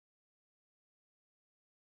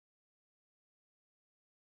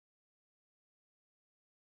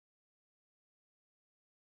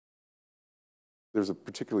There's a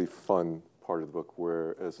particularly fun part of the book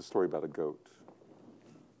where it's a story about a goat.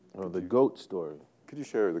 Oh, the goat story. Could you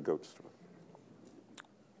share the goat story?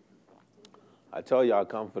 I told you I'll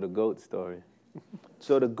come for the goat story.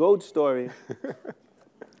 So the goat story,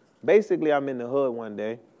 basically I'm in the hood one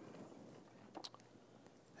day,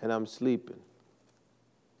 and I'm sleeping.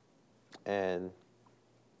 And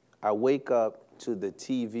I wake up to the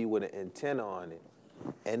TV with an antenna on it,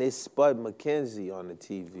 and it's Spud McKenzie on the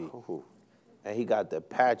TV. Oh. And he got the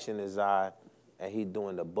patch in his eye, and he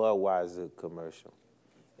doing the Budweiser commercial.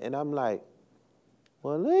 And I'm like,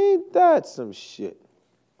 well, ain't that some shit?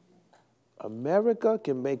 America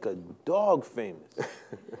can make a dog famous.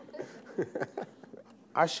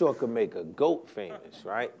 I sure could make a goat famous,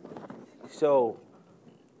 right? So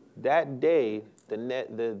that day, the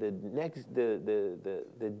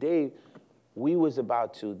day we was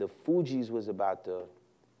about to, the Fugees was about to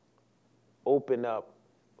open up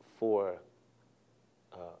for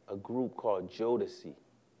a group called Jodeci,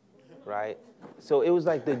 right? So it was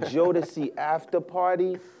like the Jodeci after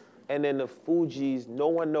party, and then the Fugees, no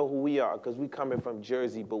one know who we are because we coming from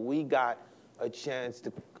Jersey, but we got a chance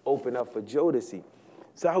to open up for Jodeci.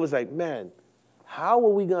 So I was like, man, how are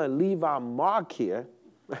we gonna leave our mark here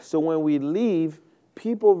so when we leave,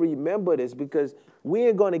 people remember this because we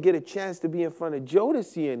ain't gonna get a chance to be in front of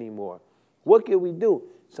Jodeci anymore. What can we do?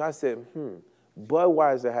 So I said,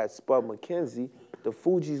 Budweiser had Spud McKenzie, the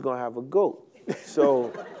Fugees gonna have a goat.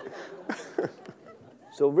 So,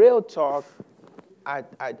 so real talk,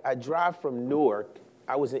 I drive from Newark.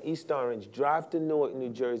 I was in East Orange, drive to Newark, New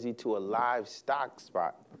Jersey to a livestock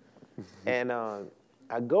spot. And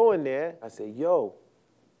I go in there, I said, yo,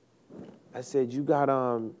 I said, you got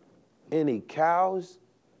any cows?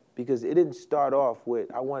 Because it didn't start off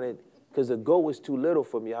with, I wanted, because the goat was too little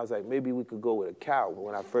for me. I was like, maybe we could go with a cow.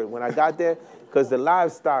 When I got there, because the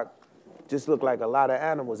livestock just looked like a lot of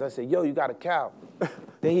animals. I said, yo, you got a cow?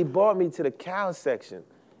 Then he brought me to the cow section,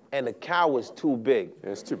 and the cow was too big.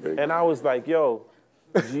 Yeah, it's too big. And I was like, yo,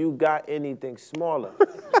 do you got anything smaller?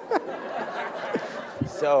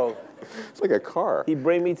 So it's like a car. he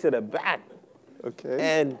bring me to the back. Okay.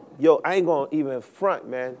 And yo, I ain't gonna even front,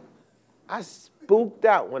 man. I spooked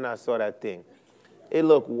out when I saw that thing. It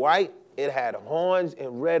looked white, it had horns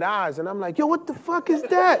and red eyes, and I'm like, yo, what the fuck is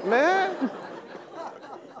that, man?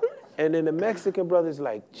 And then the Mexican brother's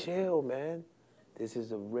like, chill, man. This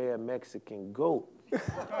is a rare Mexican goat.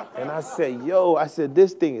 And I said, yo, I said,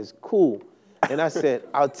 this thing is cool. And I said,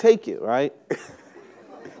 I'll take it, right?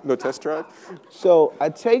 No test drive? So I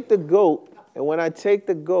take the goat, and when I take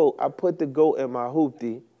the goat, I put the goat in my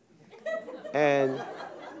hoopty, and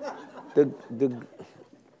the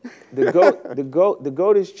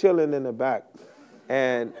goat is chilling in the back,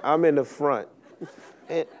 and I'm in the front.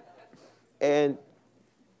 And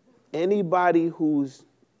anybody who's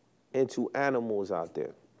into animals out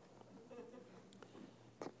there,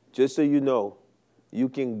 just so you know, you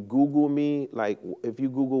can Google me, like if you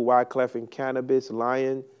Google Wyclef and cannabis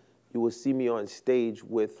lion, you will see me on stage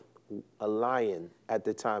with a lion at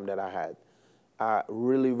the time that I had. I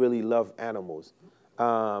really, really love animals.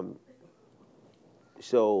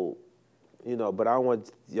 So, you know, but I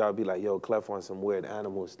want y'all to be like, yo, Clef wants some weird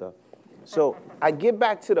animal stuff. So I get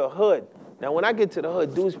back to the hood. Now, when I get to the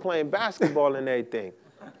hood, dudes playing basketball and everything.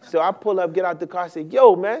 So I pull up, get out the car, say,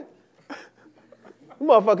 yo, man, you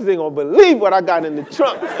motherfuckers ain't gonna believe what I got in the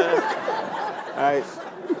trunk, man. All right.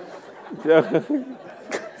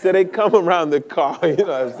 So they come around the car, you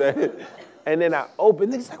know what I'm saying? And then I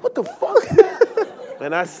open, niggas like, what the fuck?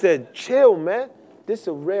 And I said, chill, man. This is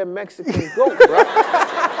a rare Mexican goat, bro.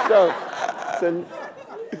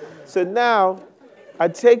 So now I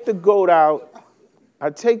take the goat out. I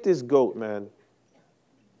take this goat, man,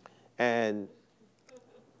 and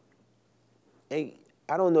I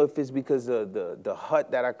don't know if it's because of the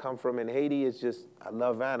hut that I come from in Haiti. It's just I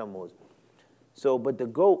love animals. So, but the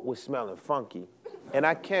goat was smelling funky, and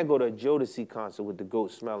I can't go to a Jodeci concert with the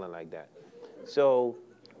goat smelling like that. So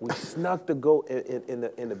we snuck the goat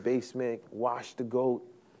in the basement, washed the goat,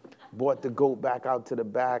 brought the goat back out to the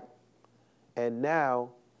back, and now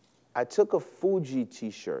I took a Fuji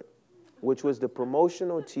T-shirt, which was the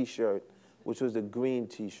promotional T-shirt, which was the green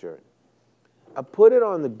T-shirt. I put it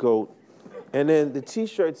on the goat, and then the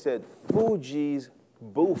T-shirt said Fugees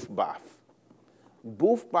Boof Boff.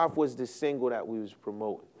 Boof Boff was the single that we was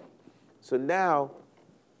promoting. So now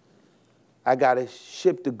I gotta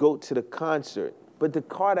ship the goat to the concert, but the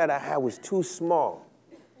car that I had was too small.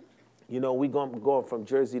 You know, we going from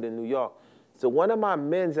Jersey to New York. So one of my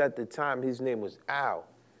men's at the time, his name was Al.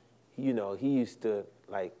 You know, he used to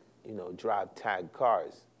like, you know, drive tag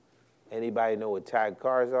cars. Anybody know what tag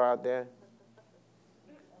cars are out there?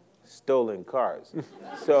 stolen cars.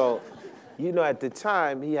 So, you know, at the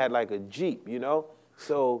time, he had like a Jeep, you know?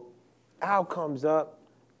 So Al comes up,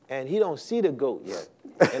 and he don't see the goat yet.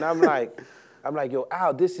 And I'm like, yo,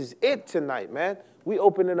 Al, this is it tonight, man. We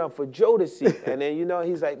opening up for Joe to see. And then, you know,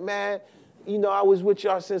 he's like, man, you know, I was with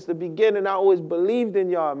y'all since the beginning. I always believed in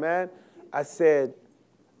y'all, man. I said,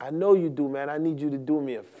 I know you do, man. I need you to do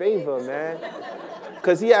me a favor, man.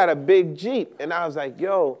 Because he had a big Jeep. And I was like,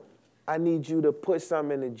 yo, I need you to put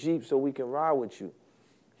something in the Jeep so we can ride with you.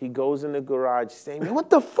 He goes in the garage saying, man, what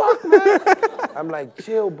the fuck, man? I'm like,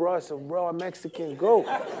 chill, bro. It's a raw Mexican goat.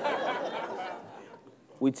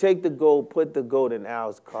 We take the goat, put the goat in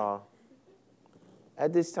Al's car.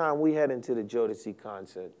 At this time, we head into the Jodeci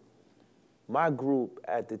concert. My group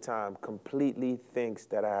at the time completely thinks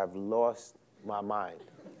that I have lost my mind.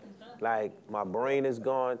 Like, my brain is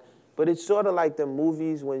gone. But it's sort of like the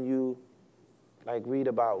movies when you, like, read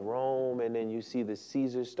about Rome and then you see the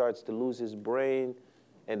Caesar starts to lose his brain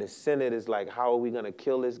and the Senate is like, how are we going to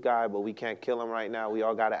kill this guy? But we can't kill him right now. We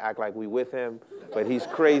all got to act like we with him. But he's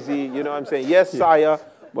crazy. You know what I'm saying? Yes, sire,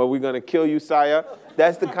 but we're going to kill you, sire.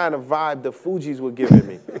 That's the kind of vibe the Fugees were giving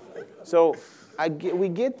me. So we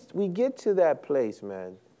get to that place,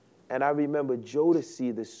 man. And I remember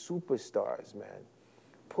Jodeci, the superstars, man,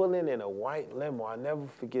 pulling in a white limo. I'll never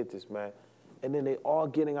forget this, man. And then they all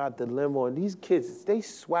getting out the limo. And these kids, they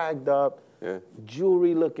swagged up,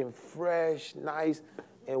 jewelry looking fresh, nice.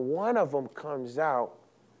 And one of them comes out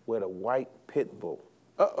with a white pit bull.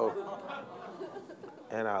 Uh-oh.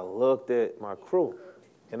 And I looked at my crew.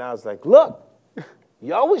 And I was like, look,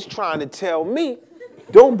 y'all was trying to tell me,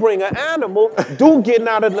 don't bring an animal, do getting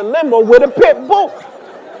out of the limo with a pit bull.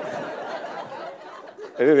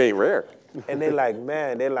 And it ain't rare. And they like,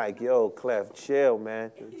 man, they're like, yo, Clef, chill,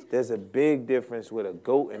 man. There's a big difference with a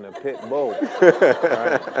goat and a pit bull.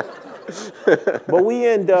 Right? But we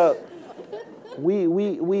end up,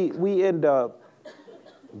 we end up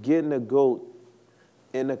getting a goat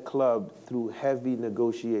in a club through heavy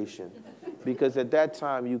negotiation. Because at that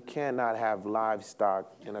time, you cannot have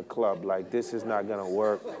livestock in a club. Like, this is not gonna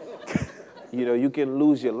work. You know, you can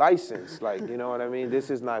lose your license. Like, you know what I mean? This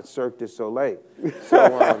is not Cirque du Soleil.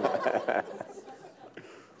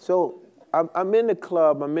 So I'm in the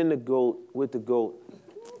club, I'm in the goat, with the goat.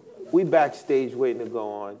 We backstage waiting to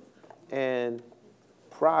go on. And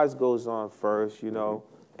Prize goes on first, you know,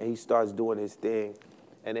 and he starts doing his thing.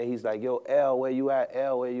 And then he's like, yo, L, where you at?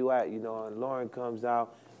 L, where you at? You know, and Lauren comes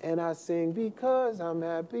out. And I sing because I'm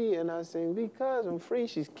happy, and I sing because I'm free.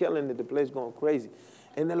 She's killing it, the place going crazy.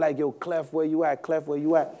 And they're like, yo, Clef, where you at? Clef, where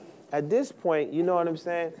you at? At this point, you know what I'm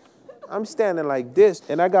saying? I'm standing like this,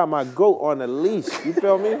 and I got my goat on a leash. You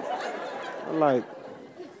feel me? I'm like,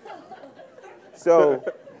 so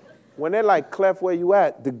when they're like, Clef, where you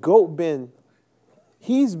at? The goat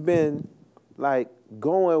he's been like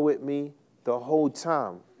going with me the whole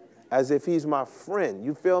time, as if he's my friend.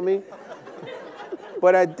 You feel me?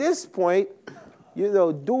 But at this point, you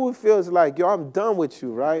know, dude feels like, yo, I'm done with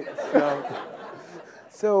you, right? You know?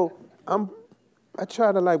 So I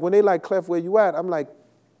try to like, when they like, Clef, where you at? I'm like,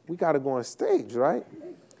 we got to go on stage, right?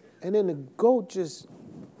 And then the goat just,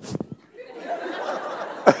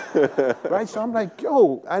 right? So I'm like,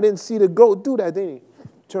 yo, I didn't see the goat do that. Then he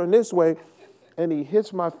turned this way, and he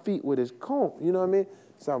hits my feet with his comb, you know what I mean?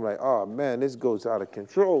 So I'm like, oh, man, this goat's out of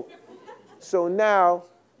control. So now,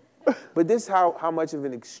 but this is how much of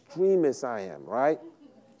an extremist I am, right?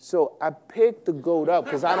 So I picked the goat up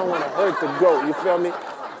because I don't want to hurt the goat, you feel me?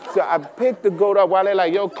 So I picked the goat up while they're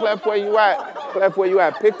like, yo, Clef, where you at? Clef, where you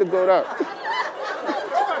at? Pick the goat up.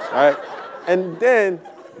 Right? And then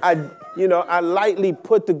I lightly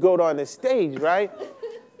put the goat on the stage, right?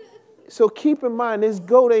 So keep in mind, this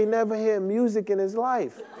goat ain't never heard music in his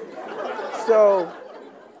life. So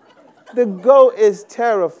the goat is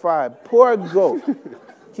terrified. Poor goat.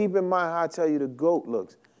 Keep in mind how I tell you the goat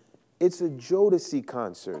looks. It's a Jodeci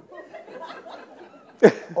concert.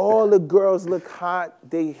 All the girls look hot.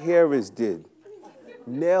 Their hair is did.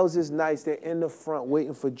 Nails is nice. They're in the front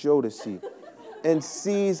waiting for Jodeci. And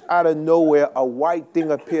sees out of nowhere a white thing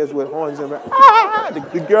appears with horns and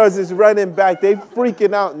the girls is running back. They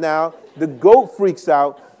freaking out now. The goat freaks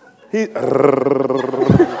out. He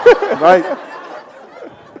right?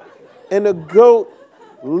 And the goat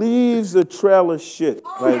leaves a trail of shit,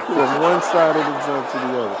 like from one side of the joint to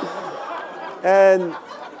the other.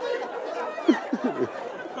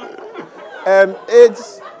 And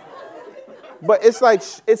it's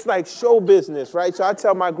like show business, right? So I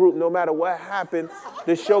tell my group, no matter what happened,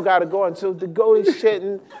 the show got to go on. So the goat is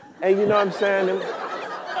shitting, and you know what I'm saying? And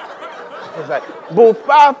it's like, boof,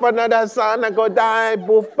 pop, another son, I go die,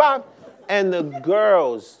 boof, pop. And the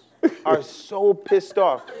girls are so pissed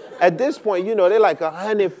off. At this point, you know, they're like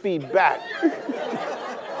 100 feet back.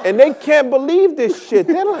 And they can't believe this shit.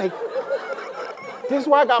 They're like, this is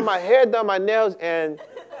why I got my hair done, my nails, and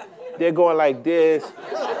they're going like this.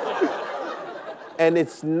 And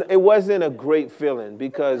it wasn't a great feeling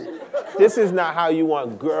because this is not how you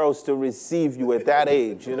want girls to receive you at that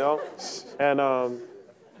age, you know? And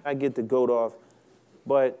I get the goat off.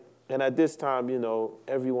 And at this time, you know,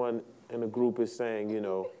 everyone in the group is saying, you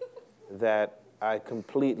know, that I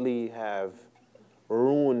completely have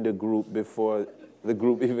ruined the group before the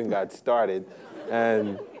group even got started.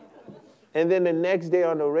 And then the next day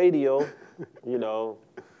on the radio, you know,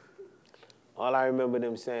 all I remember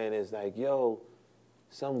them saying is like, yo,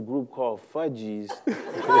 some group called Fugees,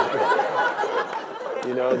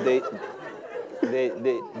 you know,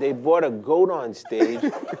 they brought a goat on stage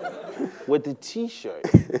with a T-shirt,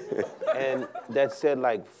 and that said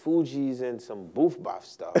like Fugees and some boof boff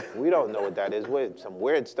stuff. We don't know what that is. Some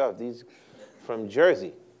weird stuff. These from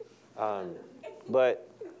Jersey, but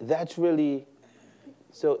that's really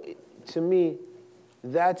so. To me,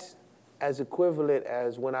 that's as equivalent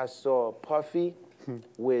as when I saw Puffy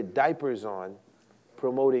with diapers on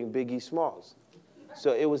promoting Biggie Smalls.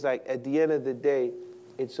 So it was like, at the end of the day,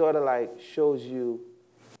 it sort of like shows you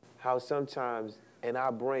how sometimes in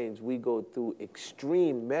our brains we go through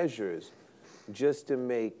extreme measures just to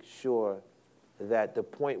make sure that the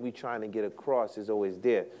point we're trying to get across is always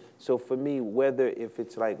there. So for me, whether if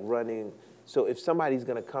it's like running, so if somebody's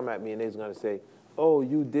gonna come at me and they're gonna say, oh,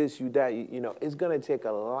 you this, you that, you know, it's gonna take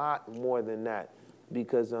a lot more than that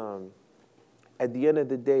because at the end of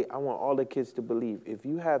the day, I want all the kids to believe if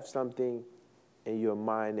you have something in your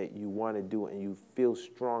mind that you want to do and you feel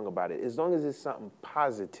strong about it, as long as it's something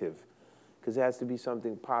positive, because it has to be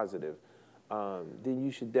something positive, then you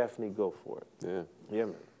should definitely go for it. Yeah. Yeah,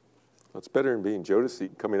 man. Well, it's better than being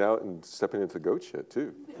Jodeci, coming out and stepping into goat shit,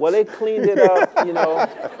 too. Well, they cleaned it up, you know.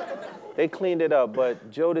 They cleaned it up, but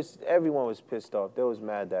Jodeci, everyone was pissed off. They was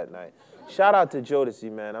mad that night. Shout out to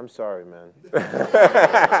Jodeci, man. I'm sorry, man.